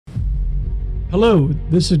Hello,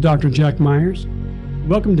 this is Dr. Jack Myers.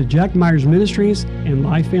 Welcome to Jack Myers Ministries and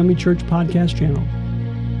Life Family Church podcast channel.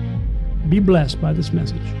 Be blessed by this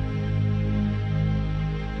message.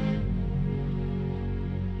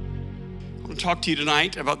 I want to talk to you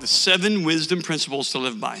tonight about the 7 wisdom principles to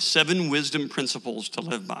live by. 7 wisdom principles to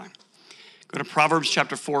live by. Go to Proverbs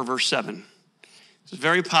chapter 4, verse 7. It's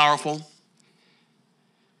very powerful.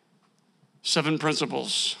 7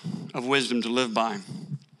 principles of wisdom to live by.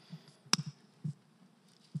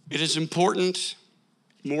 It is important,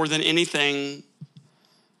 more than anything,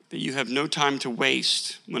 that you have no time to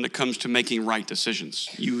waste when it comes to making right decisions.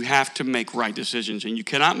 You have to make right decisions, and you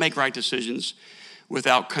cannot make right decisions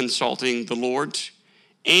without consulting the Lord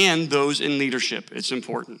and those in leadership. It's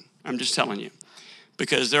important. I'm just telling you.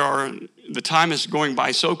 Because the time is going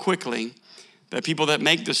by so quickly that people that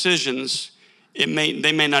make decisions, they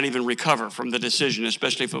may not even recover from the decision,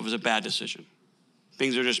 especially if it was a bad decision.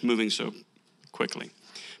 Things are just moving so quickly.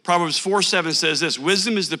 Proverbs 4:7 says this: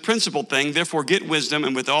 wisdom is the principal thing, therefore get wisdom,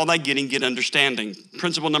 and with all thy getting, get understanding.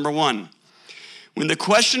 Principle number 1, when the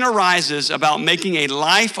question arises about making a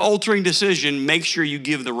life-altering decision, make sure you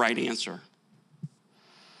give the right answer.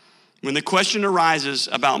 When the question arises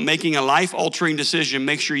about making a life-altering decision,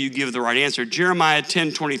 make sure you give the right answer. Jeremiah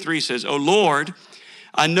 10:23 says, O Lord,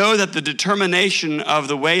 I know that the determination of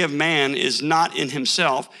the way of man is not in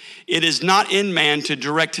himself. It is not in man to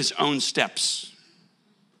direct his own steps.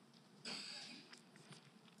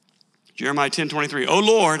 Jeremiah 10:23, O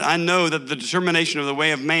Lord, I know that the determination of the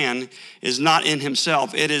way of man is not in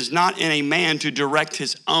himself. It is not in a man to direct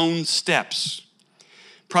his own steps.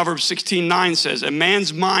 Proverbs 16:9 says, a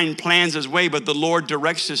man's mind plans his way, but the Lord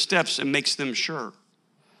directs his steps and makes them sure.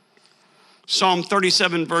 Psalm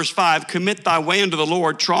 37, verse 5, commit thy way unto the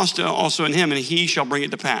Lord, trust also in him, and he shall bring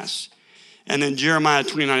it to pass. And then Jeremiah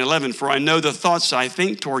 29:11, for I know the thoughts I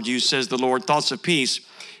think toward you, says the Lord, thoughts of peace,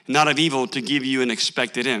 not of evil, to give you an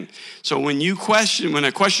expected end. So when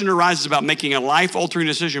a question arises about making a life-altering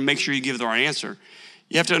decision, make sure you give the right answer.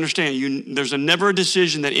 You have to understand, there's never a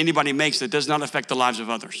decision that anybody makes that does not affect the lives of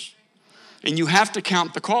others. And you have to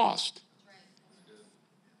count the cost.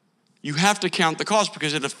 You have to count the cost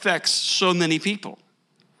because it affects so many people.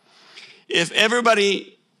 If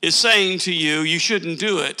everybody is saying to you, you shouldn't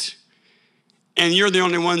do it, and you're the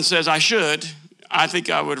only one that says I should, I think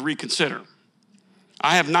I would reconsider.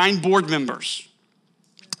 I have 9 board members.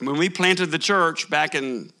 When we planted the church back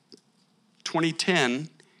in 2010,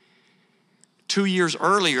 2 years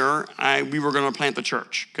earlier, we were going to plant the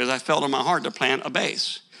church because I felt in my heart to plant a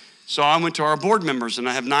base. So I went to our board members, and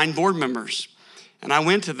I have 9 board members. And I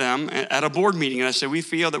went to them at a board meeting, and I said, we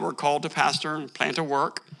feel that we're called to pastor and plant a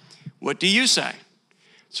work. What do you say?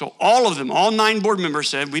 So all of them, all 9 board members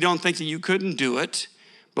said, we don't think that you couldn't do it,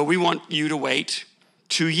 but we want you to wait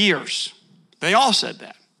 2 years. They all said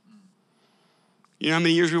that. You know how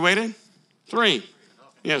many years we waited? 3.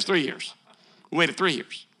 Yes, 3 years. We waited 3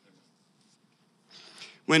 years.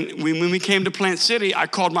 When we came to Plant City, I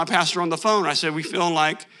called my pastor on the phone. I said, we feel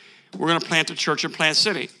like we're going to plant a church in Plant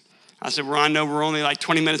City. I said, well, I know we're only like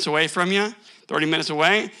 20 minutes away from you, 30 minutes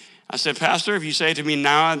away. I said, Pastor, if you say to me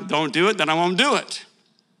now, don't do it, then I won't do it.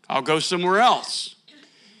 I'll go somewhere else.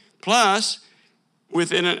 Plus,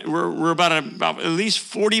 we're about at least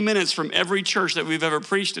 40 minutes from every church that we've ever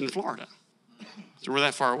preached in Florida. So we're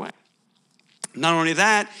that far away. Not only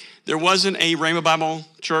that, there wasn't a Rhema Bible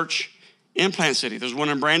church in Plant City. There's one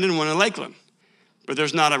in Brandon, one in Lakeland. But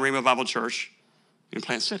there's not a Rhema Bible church in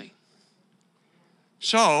Plant City.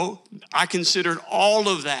 So I considered all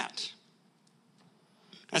of that.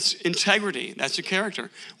 That's integrity. That's a character.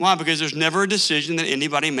 Why? Because there's never a decision that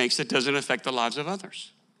anybody makes that doesn't affect the lives of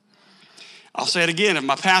others. I'll say it again. If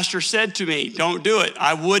my pastor said to me, don't do it,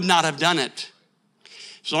 I would not have done it.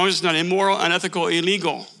 As long as it's not immoral, unethical,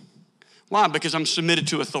 illegal. Why? Because I'm submitted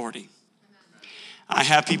to authority. I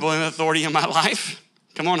have people in authority in my life.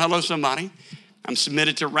 Come on, hello, somebody. I'm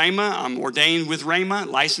submitted to Rhema. I'm ordained with Rhema,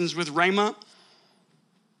 licensed with Rhema.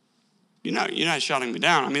 You're not shouting me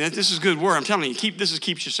down. I mean, this is good word. I'm telling you, this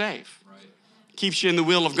keeps you safe. Right. Keeps you in the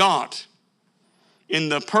will of God, in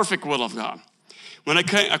the perfect will of God. When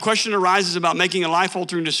a question arises about making a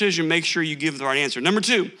life-altering decision, make sure you give the right answer. Number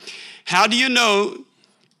 2, how do you know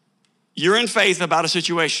you're in faith about a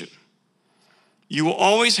situation? You will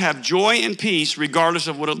always have joy and peace regardless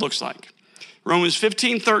of what it looks like. Romans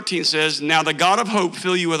 15:13 says, now the God of hope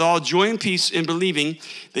fill you with all joy and peace in believing,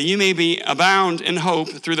 that you may be abound in hope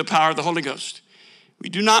through the power of the Holy Ghost. We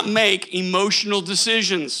do not make emotional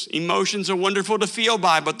decisions. Emotions are wonderful to feel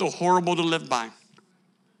by, but they're horrible to live by.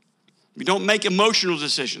 We don't make emotional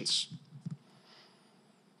decisions.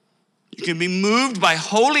 You can be moved by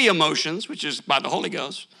holy emotions, which is by the Holy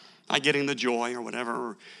Ghost, by getting the joy or whatever,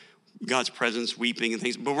 or God's presence, weeping and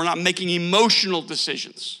things, but we're not making emotional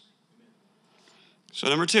decisions. So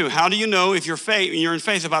number 2, how do you know if you're in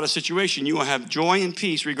faith about a situation? You will have joy and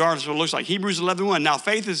peace regardless of what it looks like. Hebrews 11:1. Now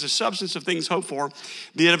faith is the substance of things hoped for,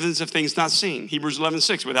 the evidence of things not seen. Hebrews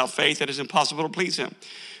 11:6. Without faith it is impossible to please him.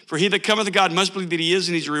 For he that cometh to God must believe that he is,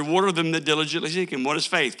 and he's a rewarder of them that diligently seek him. What is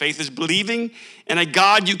faith? Faith is believing in a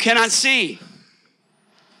God you cannot see.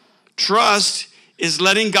 Trust is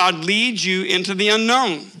letting God lead you into the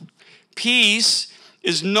unknown. Peace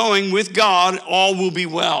is knowing with God all will be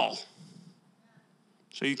well.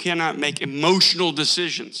 So you cannot make emotional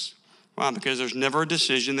decisions. Why? Because there's never a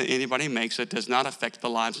decision that anybody makes that does not affect the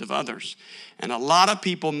lives of others. And a lot of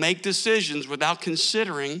people make decisions without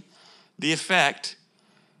considering the effect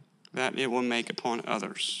that it will make upon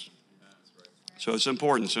others. So it's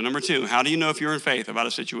important. So number 2, how do you know if you're in faith about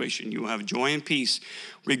a situation? You will have joy and peace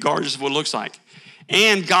regardless of what it looks like.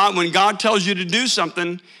 And God, when God tells you to do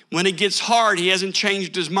something, when it gets hard, he hasn't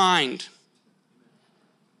changed his mind.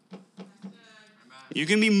 You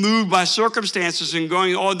can be moved by circumstances and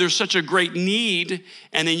going, oh, there's such a great need.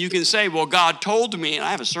 And then you can say, well, God told me. And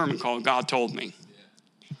I have a sermon called God Told Me.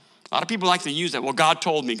 A lot of people like to use that. Well, God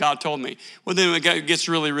told me, God told me. Well, then it gets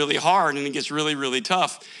really, really hard and it gets really, really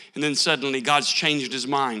tough. And then suddenly God's changed his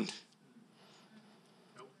mind.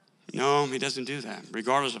 No, he doesn't do that,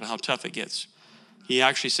 regardless of how tough it gets. He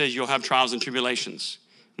actually says you'll have trials and tribulations.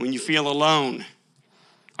 When you feel alone,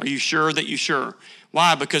 are you sure that you're sure?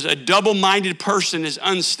 Why? Because a double-minded person is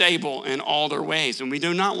unstable in all their ways, and we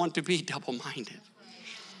do not want to be double-minded.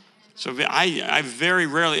 So I very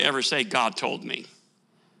rarely ever say, God told me.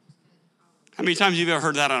 How many times have you ever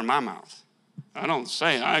heard that out of my mouth? I don't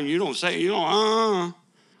say it. You don't say it. You don't,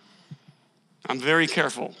 I'm very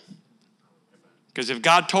careful. Because if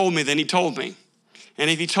God told me, then he told me. And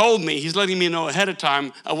if he told me, he's letting me know ahead of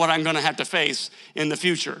time of what I'm going to have to face in the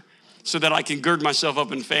future, so that I can gird myself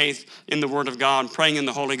up in faith in the Word of God, praying in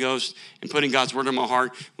the Holy Ghost, and putting God's Word in my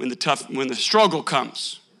heart when the struggle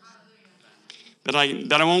comes. That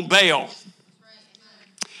I won't bail.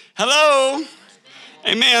 Hello?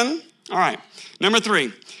 Amen. All right. Number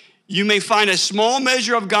 3, you may find a small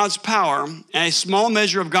measure of God's power and a small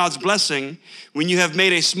measure of God's blessing when you have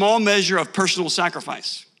made a small measure of personal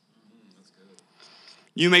sacrifice.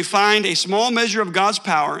 You may find a small measure of God's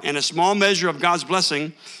power and a small measure of God's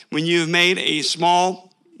blessing when you've made a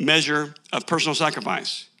small measure of personal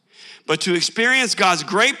sacrifice. But to experience God's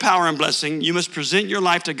great power and blessing, you must present your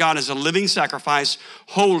life to God as a living sacrifice,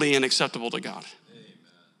 holy and acceptable to God. Amen.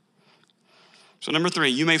 So number 3,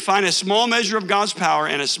 you may find a small measure of God's power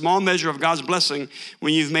and a small measure of God's blessing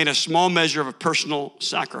when you've made a small measure of a personal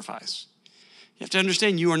sacrifice. You have to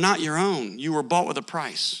understand you are not your own. You were bought with a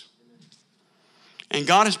price. And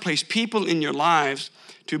God has placed people in your lives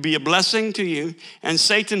to be a blessing to you, and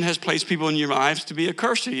Satan has placed people in your lives to be a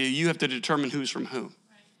curse to you. You have to determine who's from who.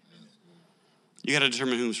 You got to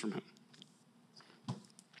determine who's from who.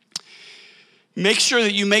 Make sure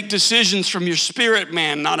that you make decisions from your spirit,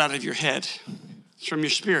 man, not out of your head. It's from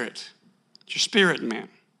your spirit. It's your spirit, man.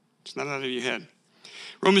 It's not out of your head.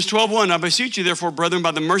 Romans 12:1, I beseech you, therefore, brethren,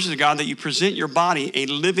 by the mercies of God, that you present your body a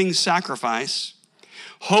living sacrifice,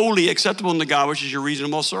 holy, acceptable unto God, which is your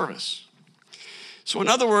reasonable service. So in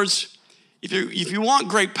other words, if you want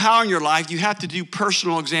great power in your life, you have to do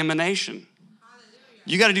personal examination.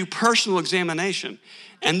 You got to do personal examination.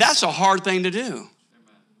 And that's a hard thing to do.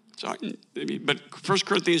 So, but 1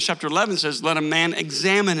 Corinthians chapter 11 says, let a man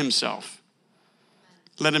examine himself.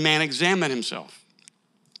 Let a man examine himself.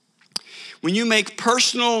 When you make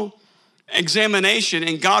personal examination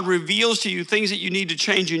and God reveals to you things that you need to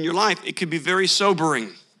change in your life, it can be very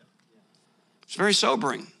sobering. It's very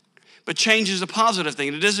sobering. But change is a positive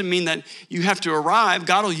thing. It doesn't mean that you have to arrive.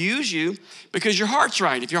 God will use you because your heart's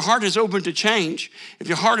right. If your heart is open to change, if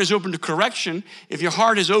your heart is open to correction, if your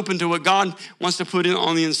heart is open to what God wants to put in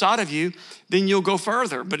on the inside of you, then you'll go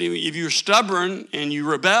further. But if you're stubborn and you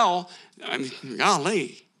rebel, I mean,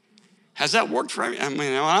 golly, has that worked for me? I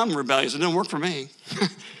mean, I'm rebellious. It doesn't work for me.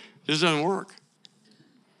 This doesn't work.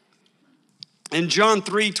 In John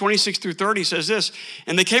 3:26-30 says this,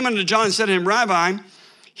 and they came unto John and said to him, Rabbi,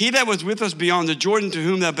 he that was with us beyond the Jordan, to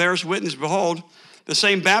whom thou bearest witness, behold, the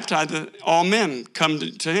same baptized that all men come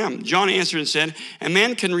to him. John answered and said, a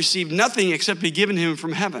man can receive nothing except be given him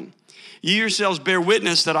from heaven. Ye yourselves bear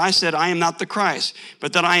witness that I said, I am not the Christ,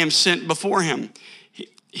 but that I am sent before him.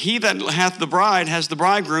 he that hath the bride has the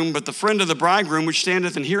bridegroom, but the friend of the bridegroom which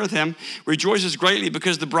standeth and heareth him rejoices greatly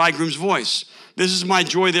because of the bridegroom's voice. This is my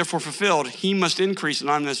joy therefore fulfilled. He must increase and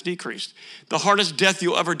I must decrease. The hardest death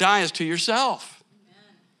you'll ever die is to yourself. Amen.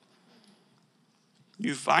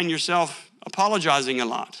 You find yourself apologizing a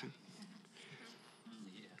lot.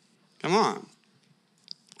 Come on.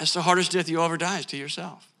 That's the hardest death you'll ever die is to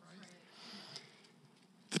yourself.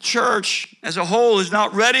 The church as a whole is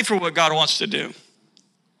not ready for what God wants to do.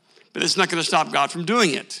 But it's not going to stop God from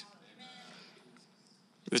doing it.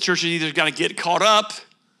 The church has either got to get caught up,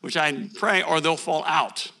 which I pray, or they'll fall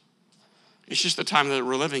out. It's just the time that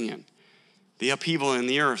we're living in. The upheaval in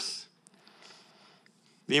the earth.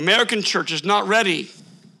 The American church is not ready.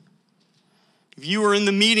 If you were in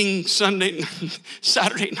the meeting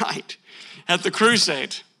Saturday night at the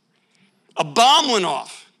crusade, a bomb went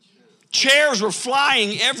off. Chairs were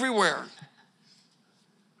flying everywhere.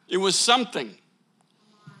 It was something.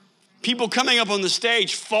 People coming up on the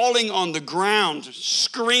stage, falling on the ground,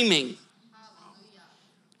 screaming.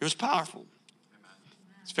 It was powerful.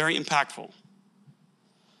 It's very impactful.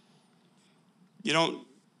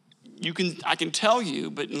 I can tell you,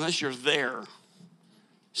 but unless you're there,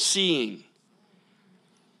 seeing.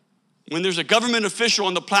 When there's a government official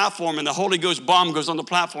on the platform and the Holy Ghost bomb goes on the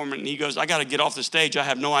platform and he goes, I got to get off the stage. I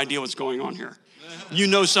have no idea what's going on here. You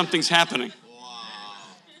know something's happening.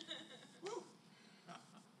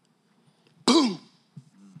 Boom.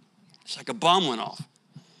 It's like a bomb went off.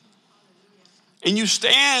 And you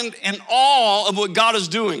stand in awe of what God is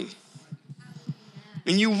doing.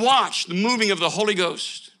 And you watch the moving of the Holy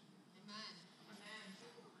Ghost.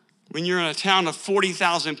 When you're in a town of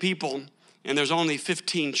 40,000 people and there's only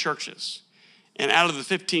 15 churches. And out of the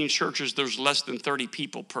 15 churches, there's less than 30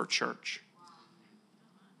 people per church.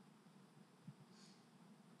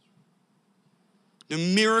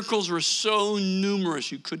 The miracles were so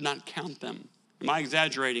numerous you could not count them. Am I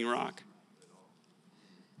exaggerating, Rock?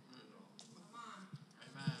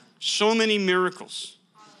 So many miracles.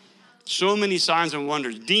 So many signs and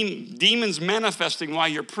wonders. Demons manifesting while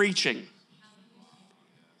you're preaching.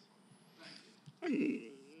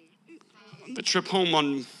 The trip home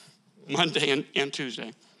on Monday and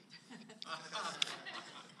Tuesday.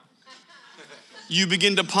 You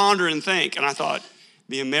begin to ponder and think, and I thought,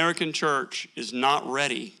 the American church is not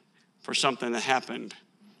ready for something that happened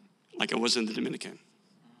like it was in the Dominican.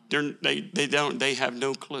 They have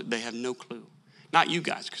no clue. They have no clue. Not you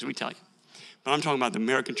guys, because we tell you. But I'm talking about the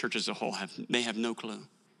American church as a whole. They have no clue.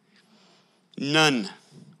 None.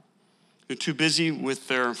 They're too busy with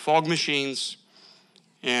their fog machines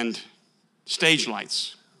and stage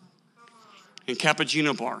lights and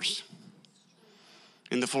cappuccino bars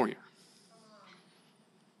in the foyer.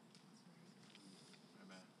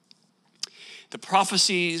 The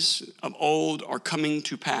prophecies of old are coming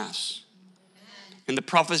to pass. And the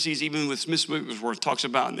prophecies, even with Smith Wigglesworth, talks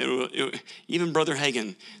about, even Brother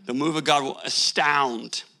Hagin, the move of God will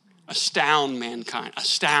astound mankind,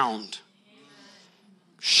 astound,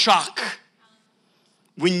 shock.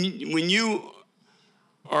 When you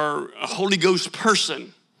are a Holy Ghost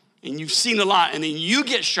person and you've seen a lot and then you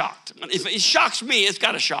get shocked. If it shocks me, it's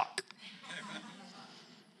got to shock.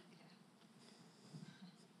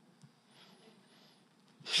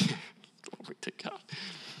 Glory to God.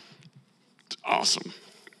 It's awesome.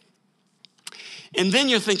 And then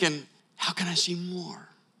you're thinking, how can I see more?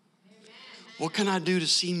 What can I do to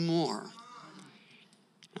see more?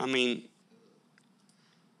 I mean,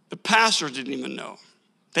 the pastors didn't even know.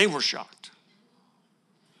 They were shocked.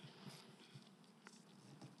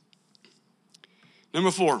 Number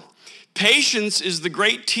 4, patience is the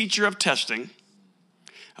great teacher of testing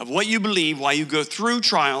of what you believe while you go through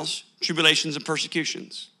trials, tribulations, and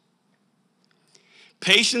persecutions.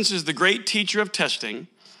 Patience is the great teacher of testing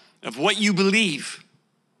of what you believe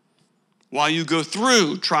while you go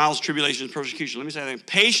through trials, tribulations, and persecution. Let me say that again.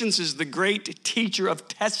 Patience is the great teacher of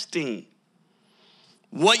testing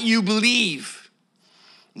what you believe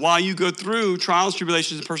while you go through trials,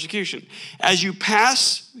 tribulations, and persecution. As you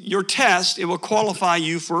pass your test, it will qualify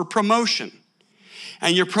you for a promotion.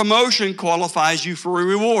 And your promotion qualifies you for a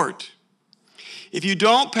reward. If you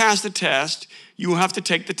don't pass the test, you will have to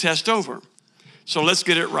take the test over. So let's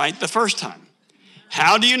get it right the first time.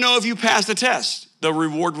 How do you know if you pass the test? The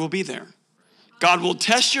reward will be there. God will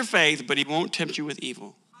test your faith, but he won't tempt you with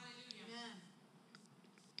evil.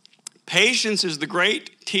 Patience is the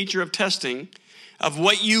great teacher of testing of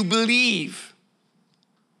what you believe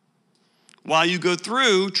while you go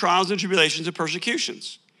through trials and tribulations and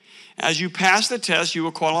persecutions. As you pass the test, you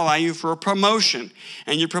will qualify you for a promotion,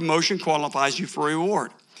 and your promotion qualifies you for a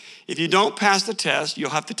reward. If you don't pass the test,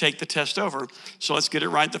 you'll have to take the test over. So let's get it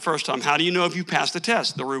right the first time. How do you know if you pass the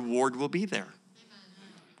test? The reward will be there.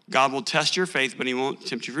 God will test your faith, but he won't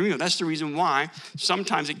tempt you from evil. That's the reason why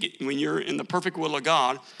sometimes when you're in the perfect will of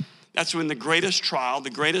God, that's when the greatest trial, the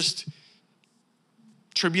greatest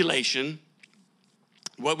tribulation,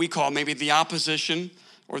 what we call maybe the opposition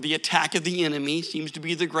or the attack of the enemy seems to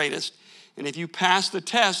be the greatest. And if you pass the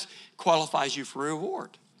test, qualifies you for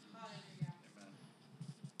reward.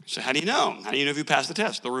 So how do you know? How do you know if you pass the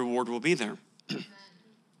test? The reward will be there.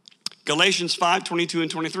 Galatians 5:22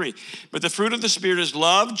 and 23. But the fruit of the Spirit is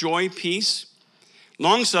love, joy, peace,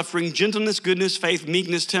 long-suffering, gentleness, goodness, faith,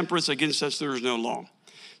 meekness, temperance. Against such there is no law.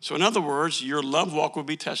 So in other words, your love walk will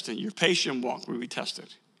be tested. Your patient walk will be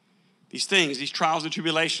tested. These things, these trials and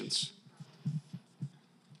tribulations.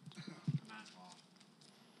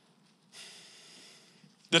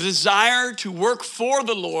 The desire to work for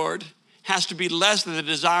the Lord has to be less than the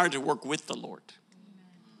desire to work with the Lord.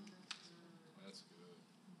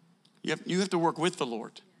 You have to work with the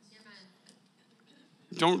Lord.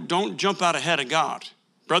 Don't jump out ahead of God.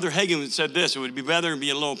 Brother Hagin said this, it would be better to be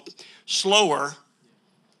a little slower,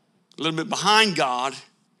 a little bit behind God,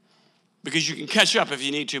 because you can catch up if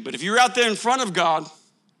you need to. But if you're out there in front of God,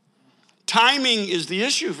 timing is the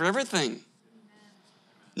issue for everything.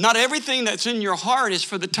 Not everything that's in your heart is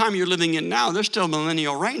for the time you're living in now. There's still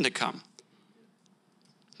millennial reign to come.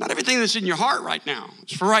 Not everything that's in your heart right now.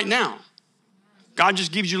 It's for right now. God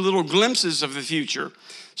just gives you little glimpses of the future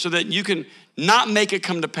so that you can not make it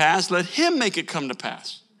come to pass. Let him make it come to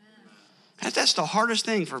pass. That's the hardest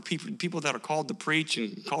thing for people that are called to preach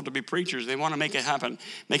and called to be preachers. They want to make it happen,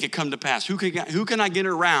 make it come to pass. Who can I get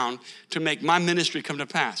around to make my ministry come to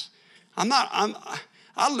pass?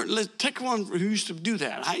 Take one who used to do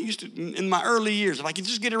that. I used to, in my early years, if I could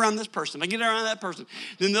just get around this person, I get around that person,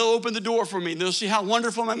 then they'll open the door for me. They'll see how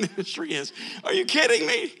wonderful my ministry is. Are you kidding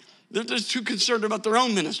me? They're just too concerned about their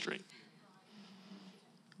own ministry.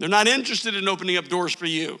 They're not interested in opening up doors for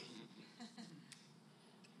you.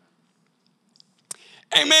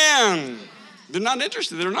 Amen. They're not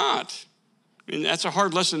interested. They're not. And that's a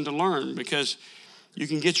hard lesson to learn because you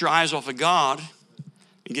can get your eyes off of God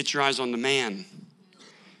and get your eyes on the man.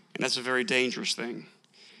 And that's a very dangerous thing,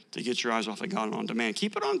 to get your eyes off of God and onto man.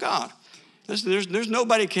 Keep it on God. Listen, there's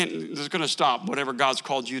nobody that's going to stop whatever God's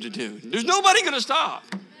called you to do. There's nobody going to stop.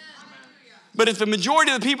 But if the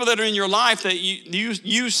majority of the people that are in your life that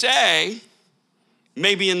you say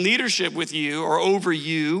may be in leadership with you or over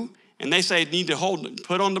you, and they say need to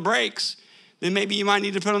put on the brakes, then maybe you might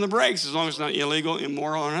need to put on the brakes as long as it's not illegal,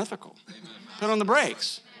 immoral, or unethical. Put on the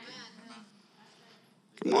brakes.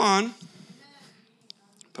 Come on.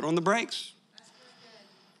 Put on the brakes.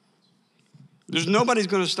 There's nobody's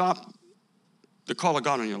going to stop the call of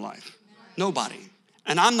God on your life. Nobody.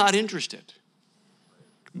 And I'm not interested.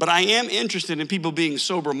 But I am interested in people being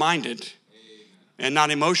sober-minded and not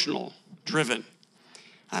emotional-driven.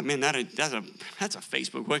 I mean, that's a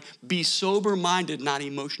Facebook way. Be sober-minded, not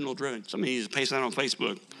emotional-driven. Somebody needs to paste that on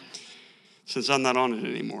Facebook since I'm not on it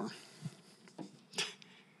anymore.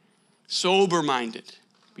 Sober-minded.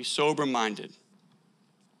 Be sober-minded,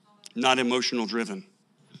 not emotional-driven.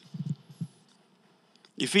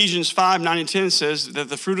 Ephesians 5:9 and 10 says that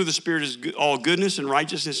the fruit of the Spirit is all goodness and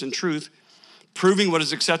righteousness and truth, proving what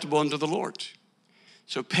is acceptable unto the Lord.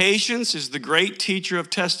 So patience is the great teacher of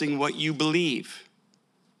testing what you believe.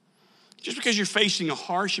 Just because you're facing a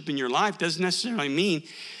hardship in your life doesn't necessarily mean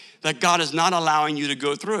that God is not allowing you to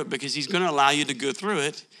go through it, because he's going to allow you to go through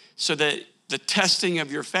it so that the testing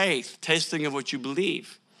of your faith, testing of what you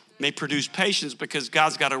believe, may produce patience, because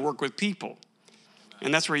God's got to work with people.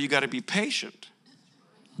 And that's where you got to be patient.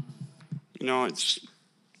 You know, it's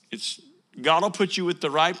God will put you with the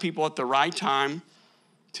right people at the right time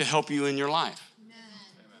to help you in your life.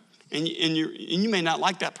 And you may not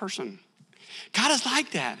like that person. God is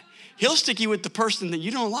like that. He'll stick you with the person that you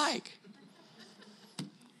don't like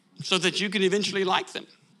so that you can eventually like them.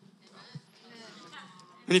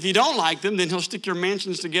 And if you don't like them, then he'll stick your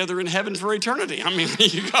mansions together in heaven for eternity. I mean,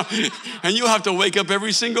 and you'll have to wake up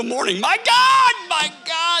every single morning. My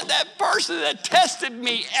God, that person that tested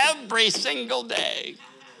me every single day.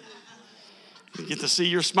 You get to see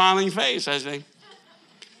your smiling face as they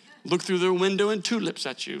look through their window and tulips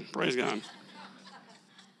at you. Praise God.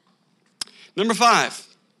 Number 5.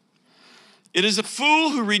 It is a fool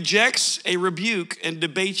who rejects a rebuke and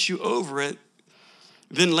debates you over it,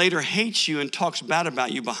 then later hates you and talks bad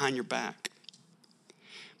about you behind your back.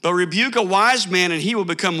 But rebuke a wise man and he will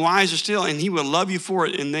become wiser still, and he will love you for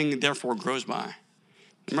it and then therefore grows by.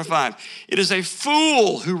 Number 5, it is a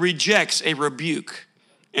fool who rejects a rebuke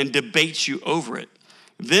and debates you over it,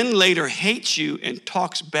 then later hates you and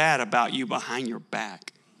talks bad about you behind your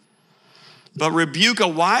back. But rebuke a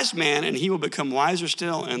wise man, and he will become wiser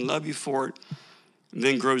still and love you for it, and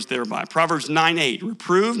then grows thereby. Proverbs 9:8,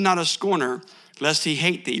 reprove not a scorner, lest he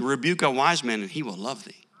hate thee. Rebuke a wise man, and he will love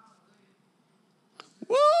thee.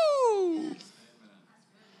 Woo!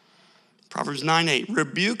 Proverbs 9:8,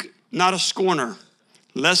 rebuke not a scorner,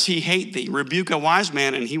 lest he hate thee. Rebuke a wise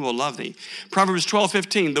man, and he will love thee. Proverbs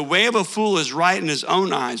 12:15, the way of a fool is right in his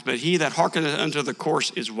own eyes, but he that hearkeneth unto the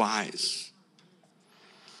course is wise.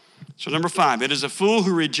 So number 5, it is a fool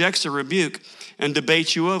who rejects a rebuke and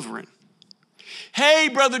debates you over it. Hey,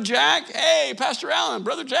 Brother Jack. Hey, Pastor Allen.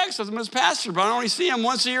 Brother Jack says I'm his pastor, but I only see him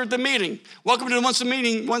once a year at the meeting. Welcome to the once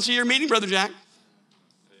a year meeting, Brother Jack.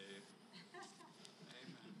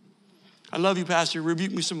 I love you, Pastor.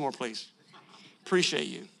 Rebuke me some more, please. Appreciate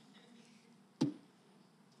you.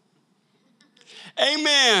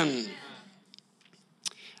 Amen.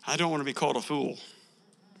 I don't want to be called a fool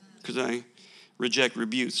because I reject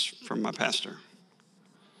rebukes from my pastor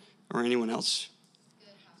or anyone else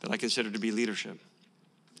that I consider to be leadership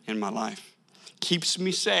in my life. Keeps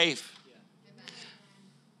me safe.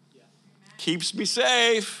 Keeps me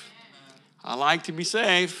safe. I like to be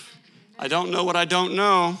safe. I don't know what I don't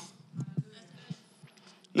know.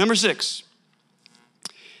 Number 6,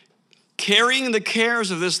 carrying the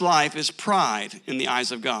cares of this life is pride in the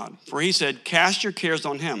eyes of God. For he said, cast your cares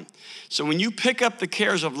on him. So when you pick up the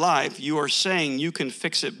cares of life, you are saying you can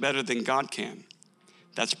fix it better than God can.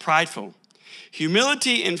 That's prideful.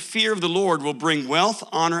 Humility and fear of the Lord will bring wealth,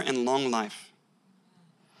 honor, and long life.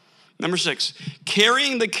 Number 6,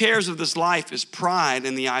 carrying the cares of this life is pride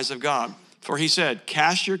in the eyes of God. For he said,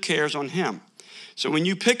 cast your cares on him. So when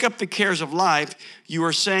you pick up the cares of life, you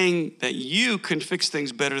are saying that you can fix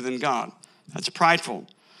things better than God. That's prideful.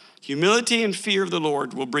 Humility and fear of the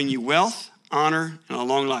Lord will bring you wealth, honor, and a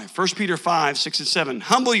long life. 1 Peter 5:6-7.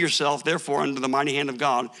 Humble yourself, therefore, under the mighty hand of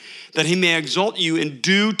God, that he may exalt you in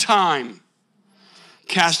due time,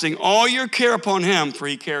 casting all your care upon him, for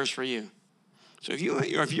he cares for you. So if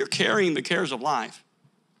you're carrying the cares of life,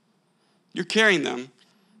 you're carrying them,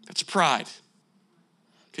 that's pride.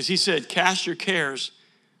 Because he said, cast your cares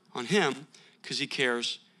on him because he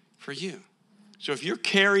cares for you. So if you're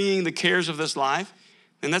carrying the cares of this life,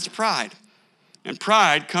 then that's pride. And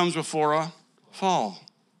pride comes before a fall.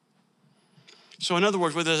 So in other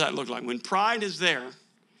words, what does that look like? When pride is there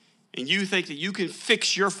and you think that you can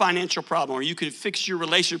fix your financial problem, or you can fix your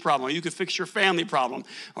relationship problem, or you can fix your family problem,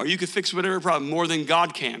 or you can fix whatever problem more than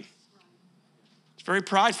God can. It's very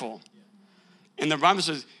prideful. And the Bible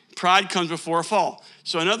says, pride comes before a fall.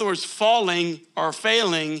 So in other words, falling or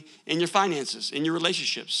failing in your finances, in your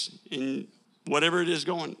relationships, in whatever's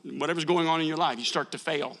going on in your life, you start to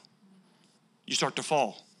fail. You start to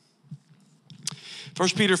fall. 1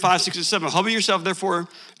 Peter 5:6-7. Humble yourself, therefore,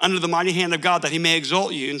 under the mighty hand of God, that he may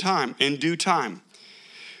exalt you in due time.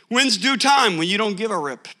 When's due time? When you don't give a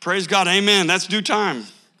rip. Praise God. Amen. That's due time.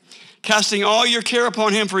 Casting all your care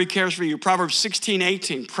upon him, for he cares for you. Proverbs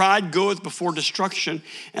 16:18. Pride goeth before destruction,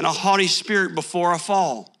 and a haughty spirit before a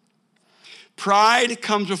fall. Pride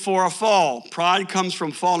comes before a fall. Pride comes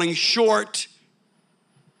from falling short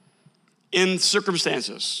in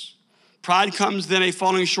circumstances. Pride comes, then a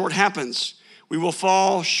falling short happens. We will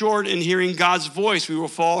fall short in hearing God's voice. We will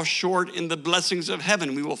fall short in the blessings of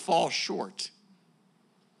heaven. We will fall short.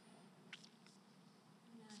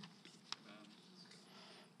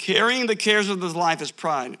 Carrying the cares of this life is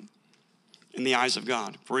pride in the eyes of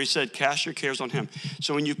God. For he said, cast your cares on him.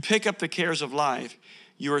 So when you pick up the cares of life,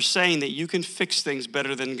 you are saying that you can fix things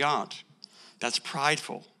better than God. That's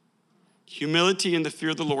prideful. Humility and the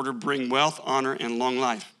fear of the Lord will bring wealth, honor, and long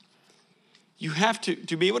life. You have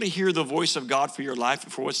to be able to hear the voice of God for your life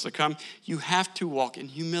and for what's to come, you have to walk in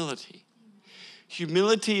humility.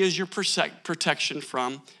 Humility is your protection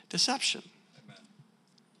from deception.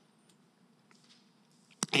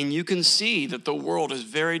 And you can see that the world is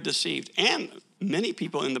very deceived. And many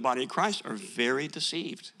people in the body of Christ are very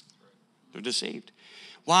deceived. They're deceived.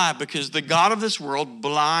 Why? Because the God of this world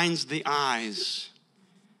blinds the eyes.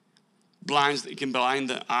 It can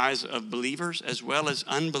blind the eyes of believers as well as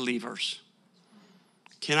unbelievers.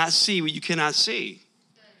 Cannot see what you cannot see.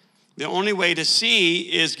 The only way to see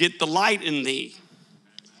is get the light in thee.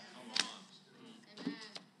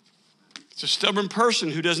 It's a stubborn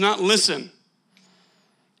person who does not listen.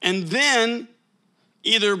 And then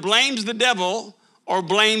either blames the devil or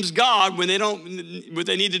blames God when they don't. What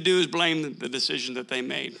they need to do is blame the decision that they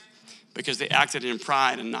made because they acted in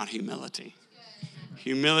pride and not humility.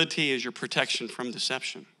 Humility is your protection from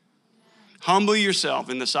deception. Humble yourself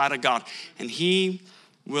in the sight of God, and he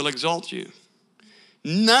will exalt you.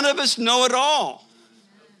 None of us know it all.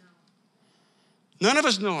 None of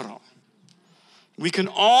us know it all. We can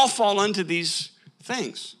all fall into these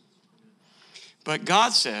things. But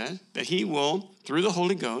God said that he will, through the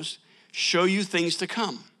Holy Ghost, show you things to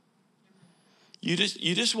come. You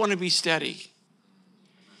just want to be steady.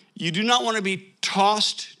 You do not want to be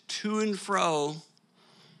tossed to and fro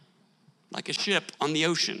like a ship on the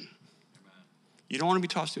ocean. You don't want to be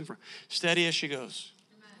tossed to and fro. Steady as she goes.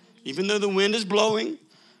 Even though the wind is blowing,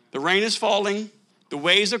 the rain is falling, the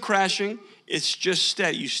waves are crashing, it's just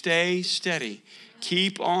steady. You stay steady.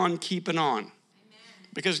 Keep on keeping on.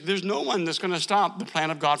 Because there's no one that's going to stop the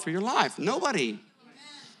plan of God for your life. Nobody.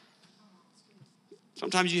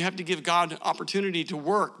 Sometimes you have to give God opportunity to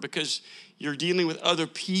work because you're dealing with other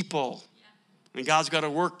people. And God's got to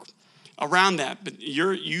work around that. But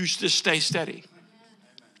you just stay steady.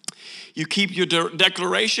 You keep your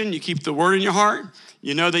declaration. You keep the word in your heart.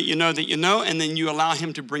 You know that you know that you know. And then you allow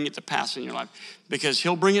him to bring it to pass in your life. Because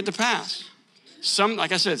he'll bring it to pass.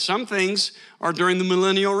 Like I said, some things are during the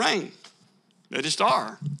millennial reign. They just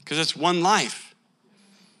are. Because it's one life.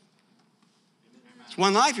 It's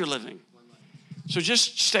one life you're living. So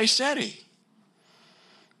just stay steady.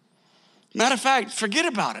 Matter of fact, forget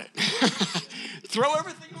about it. Throw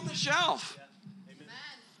everything on the shelf.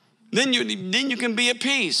 Then you can be at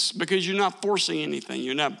peace because you're not forcing anything.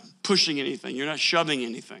 You're not pushing anything. You're not shoving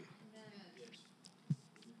anything.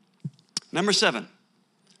 Number 7.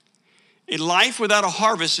 A life without a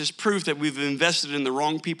harvest is proof that we've invested in the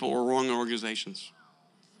wrong people or wrong organizations.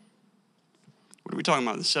 What are we talking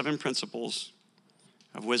about? The 7 principles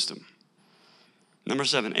of wisdom. Number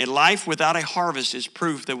 7, a life without a harvest is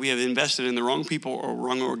proof that we have invested in the wrong people or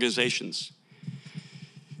wrong organizations.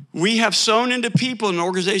 We have sown into people and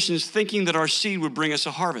organizations thinking that our seed would bring us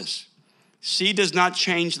a harvest. Seed does not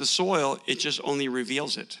change the soil, it just only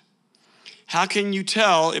reveals it. How can you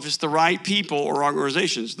tell if it's the right people or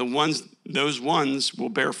organizations? Those ones will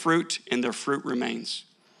bear fruit and their fruit remains.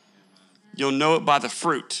 You'll know it by the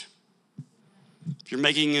fruit. If you're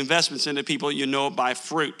making investments into people, you know it by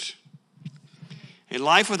fruit. A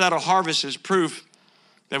life without a harvest is proof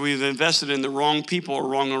that we've invested in the wrong people or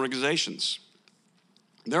wrong organizations.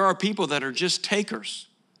 There are people that are just takers.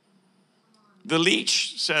 The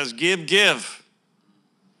leech says, give, give.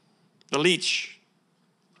 The leech.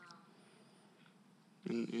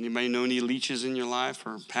 Anybody know any leeches in your life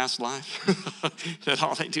or past life? That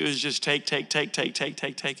all they do is just take,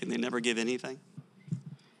 and they never give anything?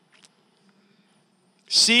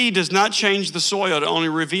 Seed does not change the soil, it only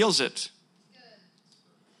reveals it.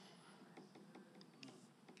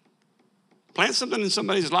 Plant something in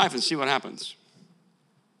somebody's life and see what happens.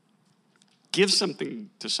 Give something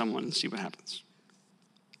to someone and see what happens.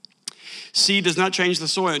 Seed does not change the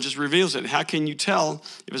soil, it just reveals it. How can you tell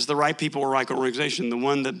if it's the right people or right organization? The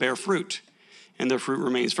one that bear fruit, and their fruit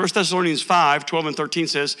remains. 1 Thessalonians 5, 12 and 13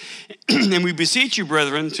 says, and we beseech you,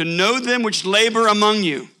 brethren, to know them which labor among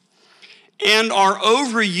you, and are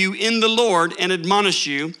over you in the Lord, and admonish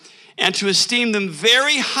you, and to esteem them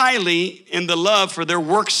very highly in the love for their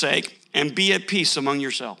work's sake, and be at peace among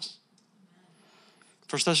yourselves.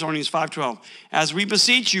 1 Thessalonians 5:12. As we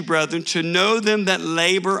beseech you, brethren, to know them that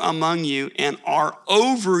labor among you and are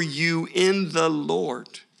over you in the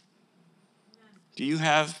Lord. Do you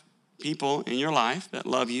have people in your life that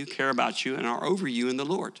love you, care about you, and are over you in the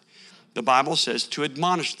Lord? The Bible says to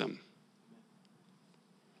admonish them.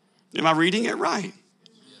 Am I reading it right?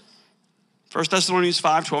 1 Thessalonians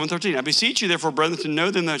 5, 12 and 13. I beseech you, therefore, brethren, to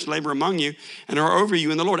know them that labor among you and are over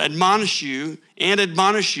you in the Lord. Admonish you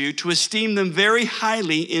to esteem them very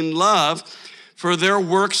highly in love for their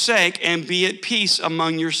work's sake, and be at peace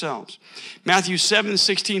among yourselves. Matthew 7,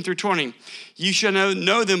 16 through 20. You shall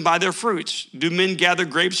know them by their fruits. Do men gather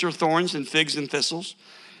grapes or thorns, and figs and thistles?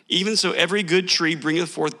 Even so, every good tree bringeth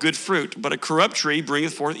forth good fruit, but a corrupt tree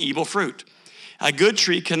bringeth forth evil fruit. A good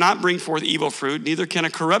tree cannot bring forth evil fruit, neither can a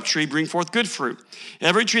corrupt tree bring forth good fruit.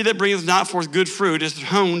 Every tree that bringeth not forth good fruit is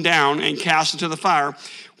thrown down and cast into the fire.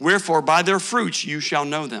 Wherefore, by their fruits you shall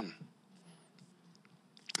know them.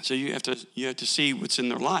 So you have to see what's in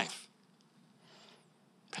their life.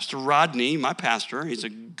 Pastor Rodney, my pastor,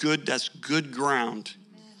 that's good ground.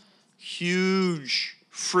 Huge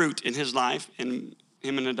fruit in his life, and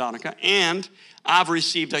him and Adonica. And I've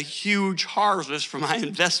received a huge harvest from my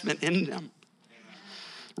investment in them.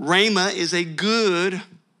 Rhema is a good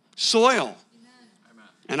soil. Amen.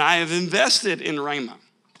 And I have invested in Rhema,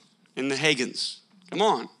 in the Hagans. Come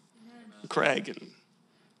on. Amen. Craig. And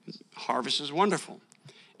harvest is wonderful.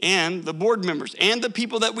 And the board members and the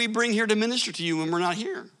people that we bring here to minister to you when we're not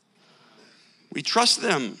here. We trust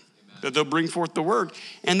them. Amen. that they'll bring forth the word.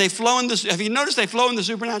 And they flow in this. Have you noticed they flow in the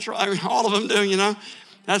supernatural? I mean, all of them do, you know.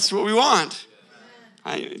 That's what we want.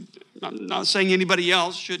 I'm not saying anybody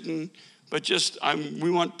else shouldn't, but just we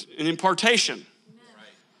want an impartation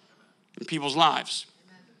in people's lives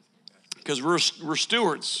because we're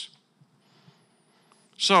stewards.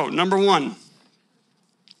 So, number one,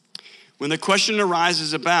 when the question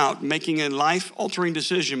arises about making a life-altering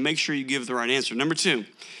decision, make sure you give the right answer. Number two,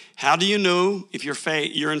 how do you know if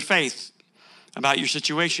you're in faith about your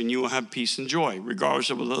situation? You will have peace and joy,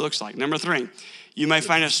 regardless of what it looks like. Number three, you may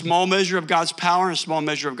find a small measure of God's power and a small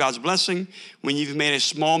measure of God's blessing when you've made a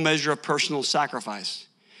small measure of personal sacrifice.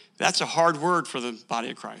 That's a hard word for the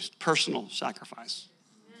body of Christ, personal sacrifice.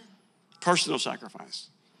 Personal sacrifice.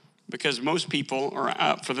 Because most people are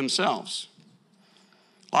out for themselves.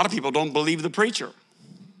 A lot of people don't believe the preacher.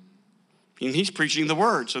 And he's preaching the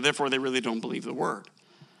word, so therefore they really don't believe the word.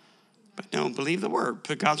 But no, believe the word.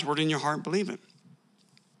 Put God's word in your heart, believe it.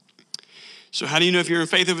 So how do you know if you're in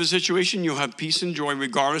faith of a situation? You'll have peace and joy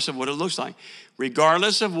regardless of what it looks like.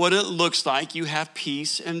 Regardless of what it looks like, you have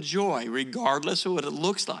peace and joy, regardless of what it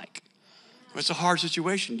looks like. It's a hard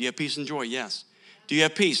situation. Do you have peace and joy? Yes. Do you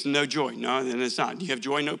have peace and no joy? No, then it's not. Do you have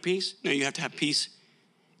joy, no peace? No, you have to have peace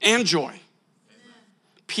and joy.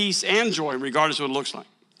 Peace and joy, regardless of what it looks like.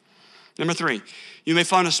 Number three, you may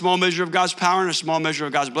find a small measure of God's power and a small measure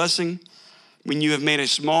of God's blessing when you have made a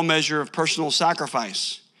small measure of personal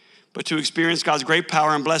sacrifice. But to experience God's great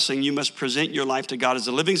power and blessing, you must present your life to God as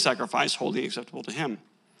a living sacrifice, holy and acceptable to him.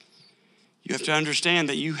 You have to understand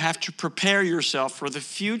that you have to prepare yourself for the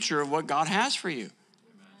future of what God has for you.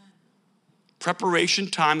 Preparation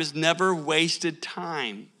time is never wasted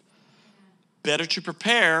time. Better to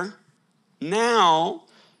prepare now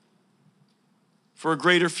for a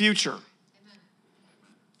greater future.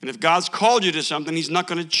 And if God's called you to something, he's not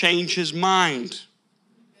going to change his mind.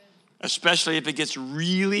 Especially if it gets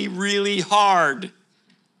really, really hard.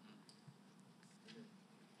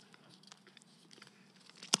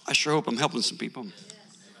 I sure hope I'm helping some people.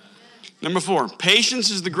 Number four, patience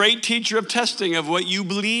is the great teacher of testing of what you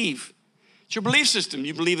believe. It's your belief system.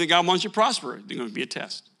 You believe that God wants you to prosper. There's going to be a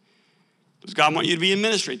test. Does God want you to be in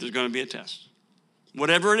ministry? There's going to be a test.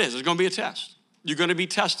 Whatever it is, there's going to be a test. You're going to be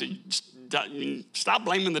tested. Stop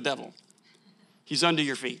blaming the devil. He's under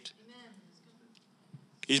your feet.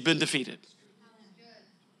 He's been defeated.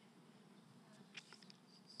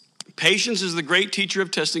 Patience is the great teacher of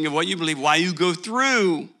testing of what you believe while you go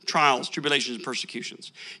through trials, tribulations, and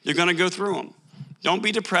persecutions. You're going to go through them. Don't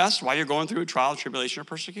be depressed while you're going through a trial, tribulation, or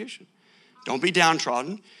persecution. Don't be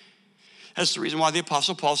downtrodden. That's the reason why the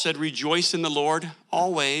Apostle Paul said, rejoice in the Lord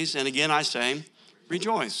always. And again, I say,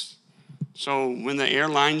 rejoice. So when the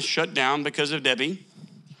airlines shut down because of Debbie,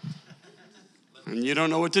 and you don't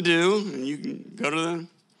know what to do, and you can go to the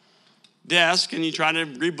desk and you try to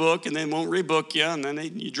rebook and they won't rebook you, and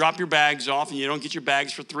then you drop your bags off and you don't get your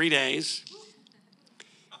bags for 3 days.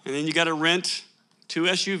 And then you got to rent 2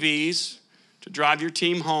 SUVs to drive your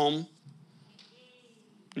team home.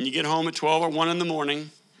 And you get home at 12 or 1 in the morning.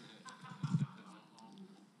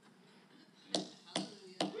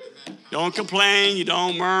 Don't complain, you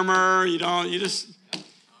don't murmur,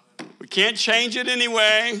 we can't change it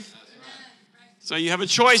anyway. So you have a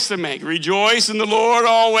choice to make. Rejoice in the Lord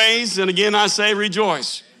always. And again, I say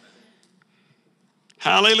rejoice.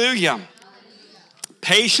 Hallelujah.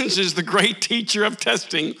 Patience is the great teacher of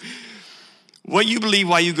testing what you believe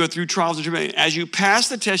while you go through trials and tribulations. As you pass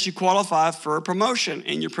the test, you qualify for a promotion,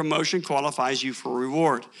 and your promotion qualifies you for a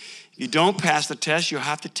reward. If you don't pass the test, you'll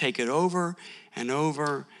have to take it over and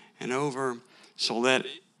over and over. So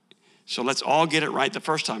let's all get it right the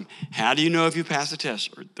first time. How do you know if you pass the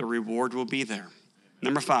test? The reward will be there.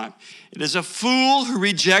 Number 5, it is a fool who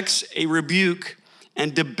rejects a rebuke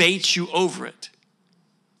and debates you over it.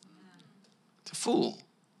 It's a fool.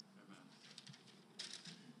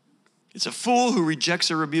 It's a fool who rejects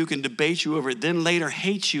a rebuke and debates you over it, then later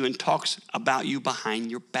hates you and talks about you behind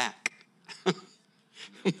your back.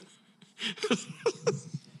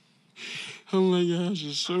 Oh my gosh,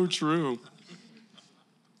 it's so true.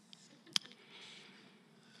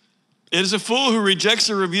 It is a fool who rejects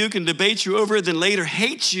a rebuke and debates you over it, then later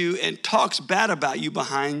hates you and talks bad about you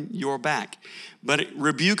behind your back. But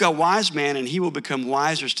rebuke a wise man and he will become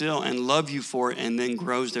wiser still and love you for it and then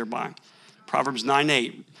grows thereby. Proverbs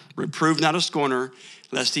 9:8. Reprove not a scorner,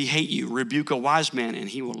 lest he hate you. Rebuke a wise man, and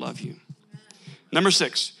he will love you. Number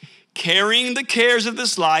 6, carrying the cares of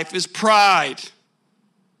this life is pride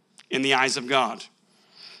in the eyes of God.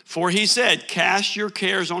 For he said, cast your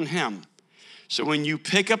cares on him. So when you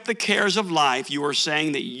pick up the cares of life, you are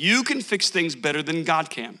saying that you can fix things better than God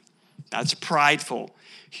can. That's prideful.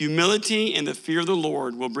 Humility and the fear of the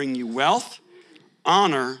Lord will bring you wealth,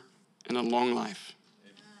 honor, and a long life.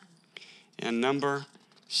 And number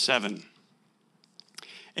 7,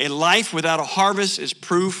 a life without a harvest is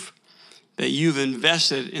proof that you've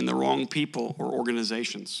invested in the wrong people or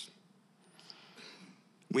organizations.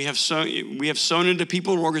 We have sown into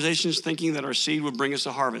people and organizations thinking that our seed would bring us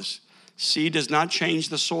a harvest. Seed does not change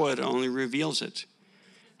the soil, it only reveals it.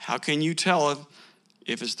 How can you tell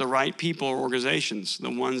if it's the right people or organizations, the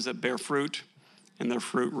ones that bear fruit and their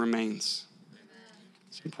fruit remains?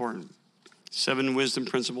 It's important. 7 wisdom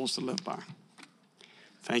principles to live by.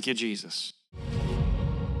 Thank you, Jesus.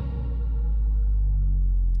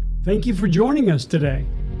 Thank you for joining us today.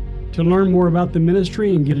 To learn more about the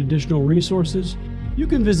ministry and get additional resources, you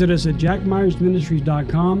can visit us at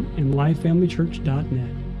jackmyersministries.com and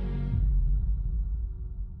lifefamilychurch.net.